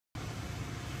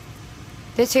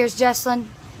This here's Jesslyn.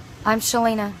 I'm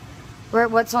Shellina. We're at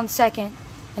What's on Second,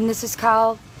 and this is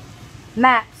called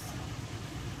Maps.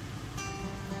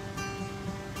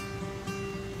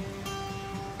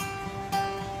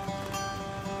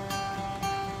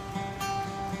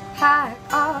 High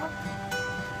up,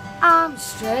 I'm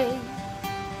straight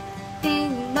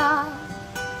enough.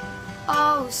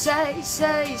 Oh, say, oh,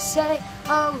 say,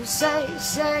 oh, say,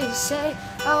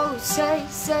 oh, say,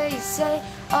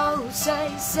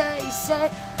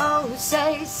 oh,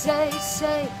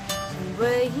 say.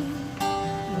 Wait,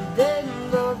 they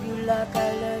don't love you like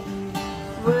I love you.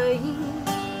 Wait,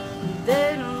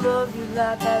 they don't love you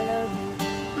like I love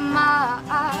you. My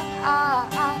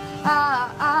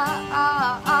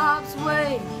arms,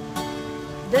 wait,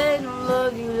 they don't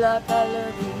love you like I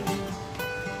love you.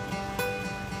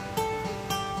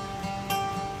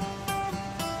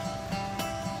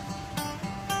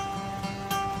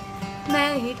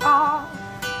 Made of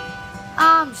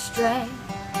arm strength,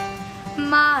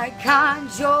 my kind,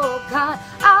 your kind,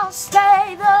 I'll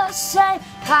stay the same.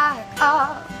 Pack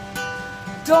up,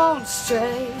 don't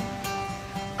stray.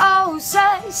 Oh,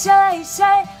 say,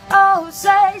 oh,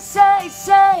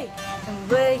 say, and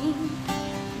wait,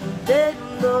 they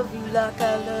don't love you like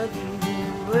I love you.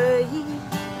 Wait,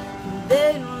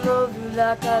 they don't love you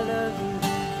like I love you.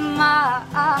 My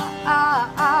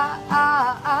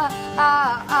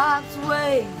arms,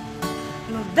 wait,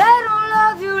 no, they don't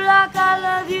love you like I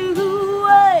love you.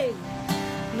 Wait,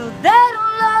 no, they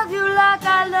don't love you like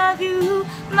I love you.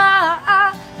 My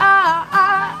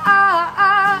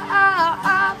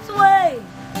arms, wait,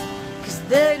 'cause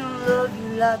they don't love you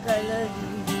like I love you.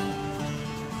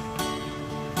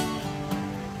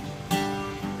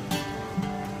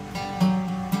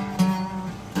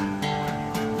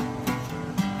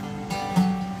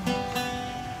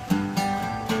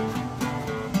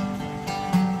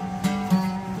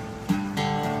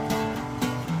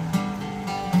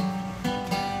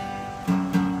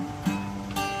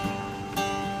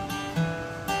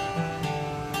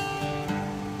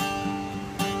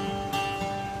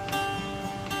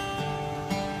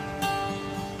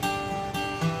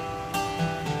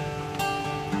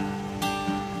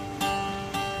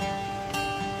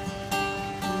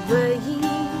 Wait,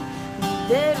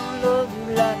 they don't love you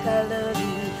like I love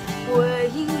you.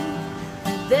 Wait,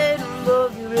 they don't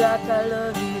love you like I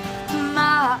love you.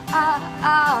 My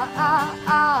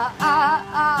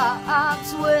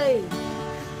arms, wait,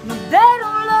 no, they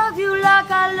don't love you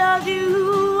like I love you.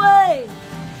 Wait,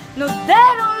 no, they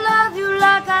don't love you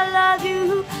like I love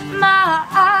you. My